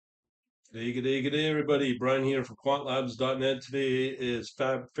Good day, everybody. Brian here from quantlabs.net. Today is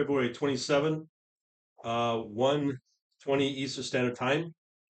February 27, 1:20 Eastern Standard Time.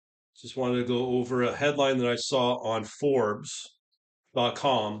 Just wanted to go over a headline that I saw on Forbes.com.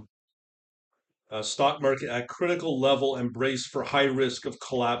 Stock market at critical level and brace for high risk of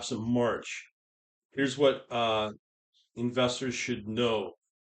collapse in March. Here's what investors should know.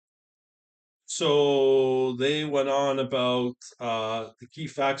 So they went on about the key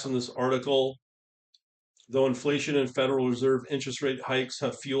facts in this article. Though inflation and Federal Reserve interest rate hikes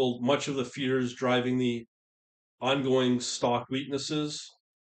have fueled much of the fears driving the ongoing stock weaknesses,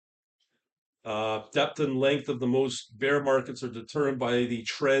 depth and length of the most bear markets are determined by the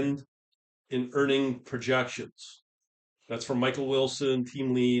trend in earning projections. That's from Michael Wilson,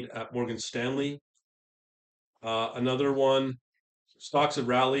 team lead at Morgan Stanley. Another one, stocks have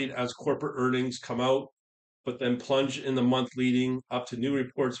rallied as corporate earnings come out, but then plunge in the month leading up to new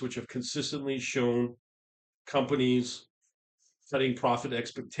reports, which have consistently shown companies cutting profit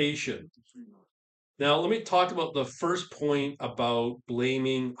expectation. Now, let me talk about the first point about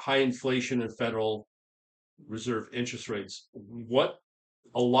blaming high inflation and Federal Reserve interest rates. What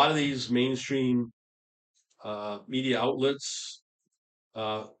a lot of these mainstream media outlets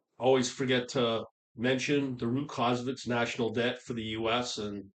uh, always forget to mention the root cause of its national debt for the U.S.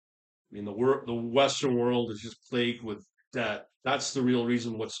 and I mean the Western world is just plagued with debt. That's the real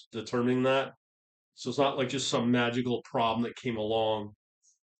reason what's determining that. So it's not like just some magical problem that came along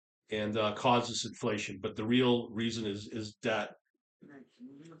and causes inflation, but the real reason is debt.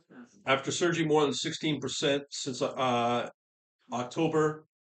 After surging more than 16% since October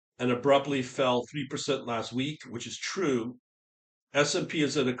and abruptly fell 3% last week, which is true, S&P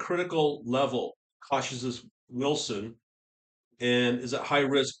is at a critical level, cautious Wilson, and is at high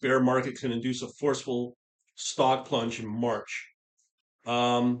risk. Bear market can induce a forceful stock plunge in March.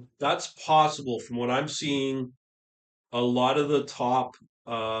 That's possible from what I'm seeing. A lot of the top,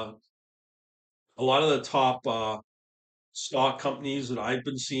 uh, a lot of the top stock companies that I've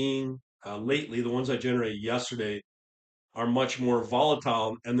been seeing lately, the ones I generated yesterday, are much more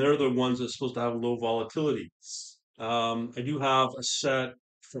volatile, and they're the ones that's supposed to have low volatility. I do have a set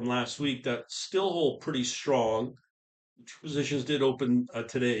from last week that still hold pretty strong. Positions did open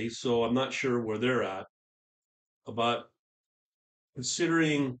today, so I'm not sure where they're at. But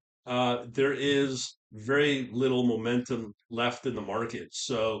considering there is very little momentum left in the market,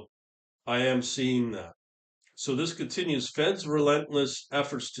 so I am seeing that. So this continues. Fed's relentless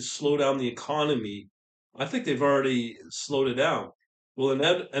efforts to slow down the economy, I think they've already slowed it down, will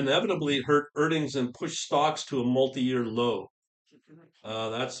inevitably hurt earnings and push stocks to a multi-year low.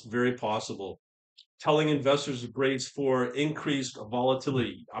 That's very possible. Telling investors to brace for increased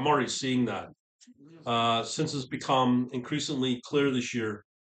volatility. I'm already seeing that. Since it's become increasingly clear this year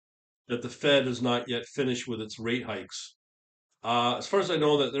that the Fed is not yet finished with its rate hikes. As far as I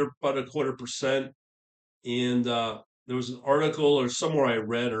know, that they're about a 1/4%. And there was an article or somewhere I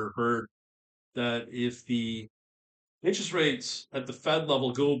read or heard that if the interest rates at the Fed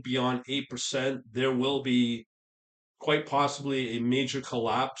level go beyond 8%, there will be quite possibly a major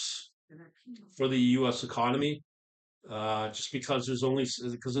collapse for the U.S. economy, just because there's only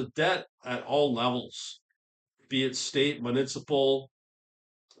because of debt at all levels, be it state, municipal,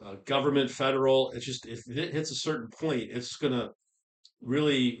 government, federal. It's just if it hits a certain point, it's going to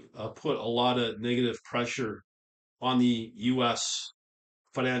really put a lot of negative pressure on the U.S.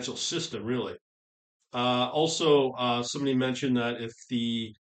 financial system, really. Also, somebody mentioned that if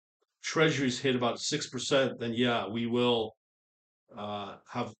the treasuries hit about 6%, then yeah, we will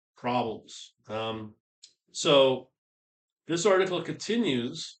have problems. So this article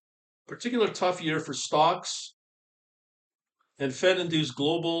continues. Particular tough year for stocks and Fed-induced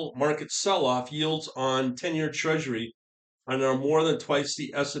global market sell-off yields on 10-year treasury and are more than twice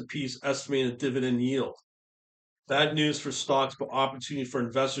the S&P's estimated dividend yield. Bad news for stocks, but opportunity for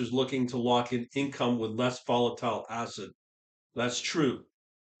investors looking to lock in income with less volatile asset. That's true.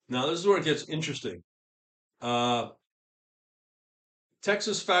 Now, this is where it gets interesting. Uh,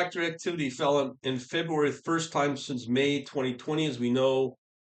 Texas factory activity fell in February, first time since May 2020. As we know,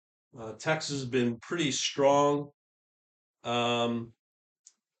 Texas has been pretty strong. Um,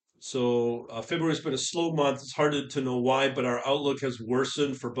 so February has been a slow month. It's hard to know why, but our outlook has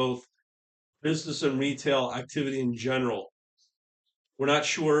worsened for both business and retail activity in general. We're not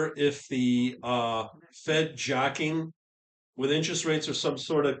sure if the Fed jacking with interest rates or some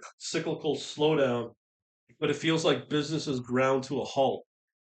sort of cyclical slowdown, but it feels like business is ground to a halt.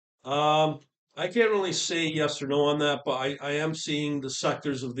 Um, I can't really say yes or no on that, but I am seeing the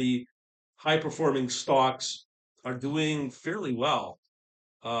sectors of the high performing stocks are doing fairly well.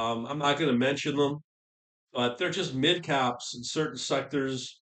 I'm not going to mention them, but they're just mid caps in certain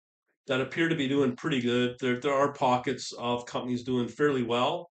sectors that appear to be doing pretty good. There are pockets of companies doing fairly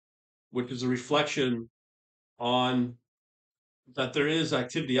well, which is a reflection on that there is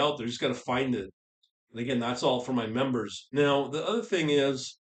activity out there. You just got to find it. And again, that's all for my members. Now, the other thing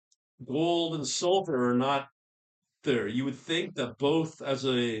is gold and silver are not there. You would think that both as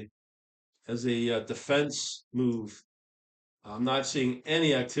a defense move, I'm not seeing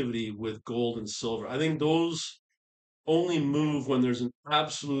any activity with gold and silver. I think those only move when there's an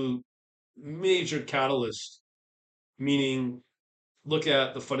absolute major catalyst, meaning look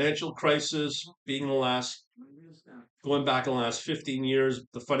at the financial crisis being the last, going back in the last 15 years,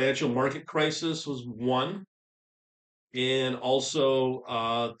 the financial market crisis was one, and also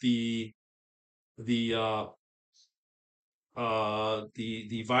the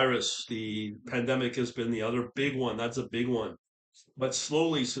the virus, the pandemic has been the other big one. That's a big one. But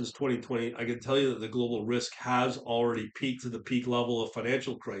slowly since 2020, I can tell you that the global risk has already peaked to the peak level of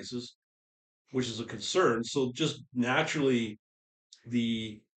financial crisis, which is a concern. So just naturally,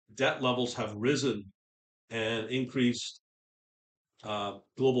 the debt levels have risen and increased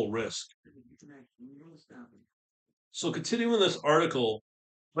global risk. So continuing this article,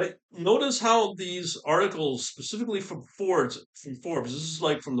 right? Notice how these articles, specifically from Forbes, this is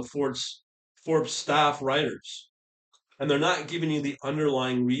like from the Forbes staff writers, and they're not giving you the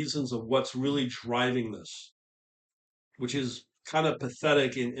underlying reasons of what's really driving this, which is kind of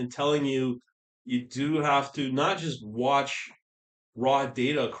pathetic in telling you you do have to not just watch raw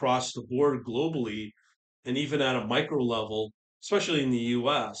data across the board globally and even at a micro level, especially in the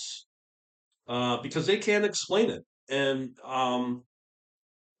US, because they can't explain it. And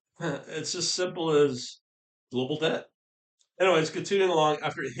it's as simple as global debt. Anyways, continuing along,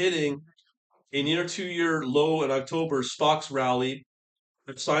 after hitting a near 2 year low in October, stocks rallied.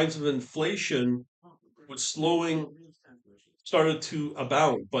 The signs of inflation was slowing, started to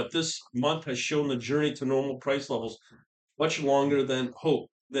abound. But this month has shown the journey to normal price levels much longer than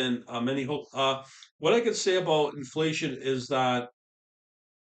many hope. What I could say about inflation is that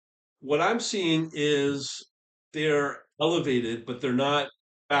what I'm seeing is they're elevated, but they're not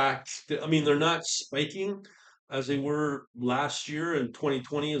back. I mean, they're not spiking as they were last year in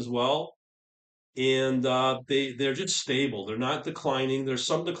 2020 as well. And they're just stable. They're not declining. There's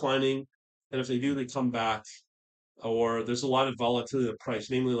some declining, and if they do, they come back. Or there's a lot of volatility in the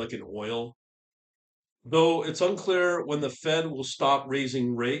price, namely like in oil. Though it's unclear when the Fed will stop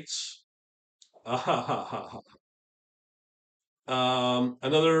raising rates.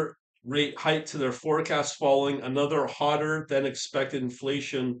 Another rate hike to their forecast following another hotter than expected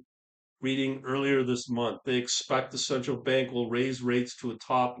inflation reading earlier this month. They expect the central bank will raise rates to a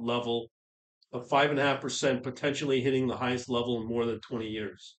top level of 5.5%, potentially hitting the highest level in more than 20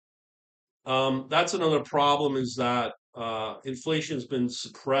 years. That's another problem is that inflation has been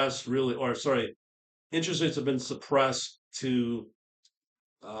suppressed really, or sorry, interest rates have been suppressed to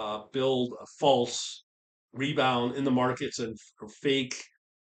build a false rebound in the markets and fake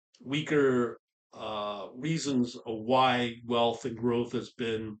weaker reasons of why wealth and growth has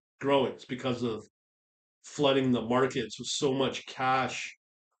been growing. It's because of flooding the markets with so much cash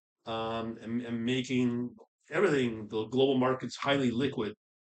and making everything, the global markets, highly liquid.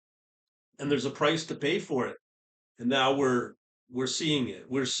 And there's a price to pay for it. And now we're seeing it.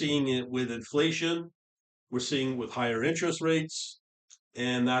 We're seeing it with inflation. We're seeing it with higher interest rates,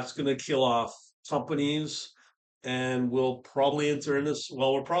 and that's going to kill off companies. And we'll probably enter in this.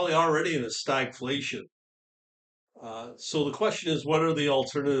 Well, we're probably already in a stagflation. So the question is, what are the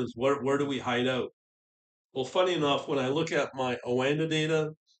alternatives? Where do we hide out? Well, funny enough, when I look at my Oanda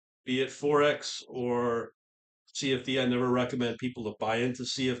data, be it Forex or CFD, I never recommend people to buy into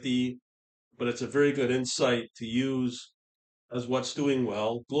CFD, but it's a very good insight to use as what's doing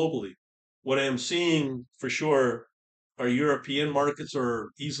well globally. What I am seeing for sure are European markets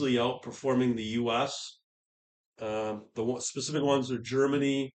are easily outperforming the US. Specific ones are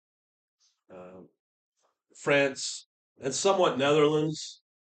Germany, uh, France, and somewhat Netherlands.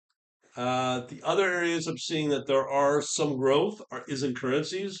 The other areas I'm seeing that there are some growth is in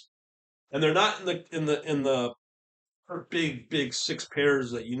currencies, and they're not in the big six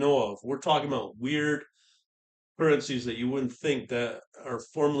pairs that you know of. We're talking about weird currencies that you wouldn't think that are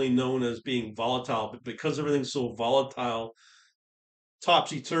formerly known as being volatile, but because everything's so volatile,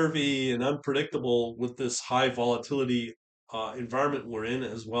 topsy-turvy and unpredictable with this high volatility environment we're in,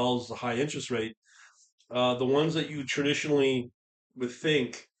 as well as the high interest rate, the ones that you traditionally would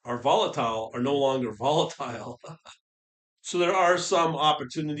think are volatile are no longer volatile. So there are some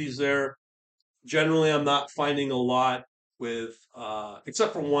opportunities there. Generally, I'm not finding a lot. with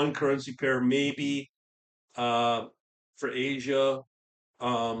except for one currency pair, maybe uh, for Asia.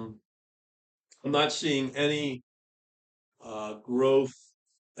 Um, I'm not seeing any growth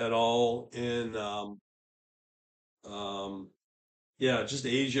at all in um, yeah, just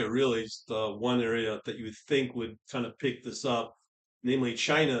Asia really is the one area that you would think would kind of pick this up, namely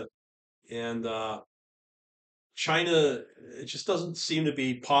China. And China, it just doesn't seem to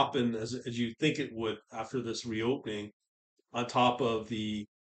be popping as you think it would after this reopening. On top of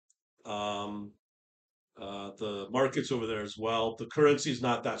um, the markets over there as well, the currency is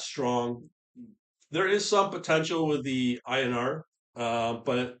not that strong. There is some potential with the INR,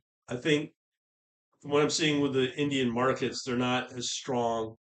 but I think from what I'm seeing with the Indian markets, they're not as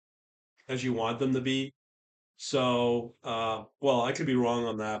strong as you want them to be. So, well, I could be wrong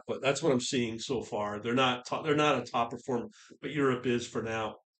on that, but that's what I'm seeing so far. They're not a top performer, but Europe is for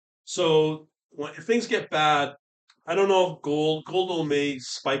now. So if things get bad, I don't know if gold may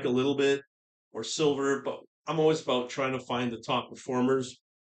spike a little bit or silver, but I'm always about trying to find the top performers.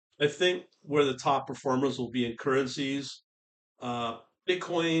 I think where the top performers will be in currencies, uh,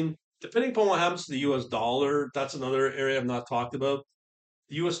 Bitcoin, depending upon what happens to the US dollar, that's another area I've not talked about.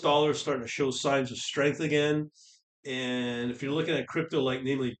 The US dollar is starting to show signs of strength again. And if you're looking at crypto, like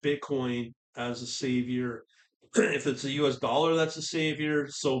namely Bitcoin as a savior, if it's the US dollar that's a savior,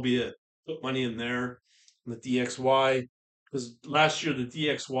 so be it. Put money in there. And the DXY, because last year the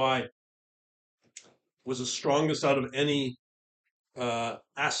DXY was the strongest out of any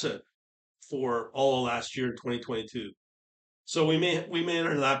asset for all of last year in 2022. So we may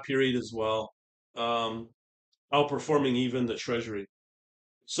enter that period as well, um, outperforming even the Treasury.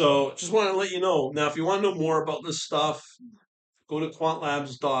 So just want to let you know. Now, if you want to know more about this stuff, go to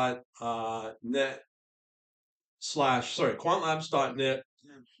quantlabs.net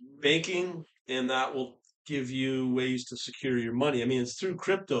banking, and that will give you ways to secure your money. I mean, it's through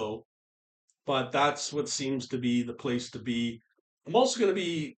crypto, but that's what seems to be the place to be. I'm also going to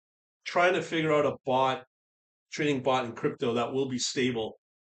be trying to figure out a trading bot in crypto that will be stable,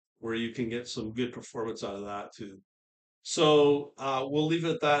 where you can get some good performance out of that too. So we'll leave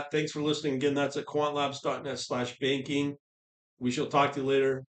it at that. Thanks for listening. Again, that's at quantlabs.net/banking. We shall talk to you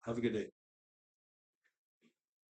later. Have a good day.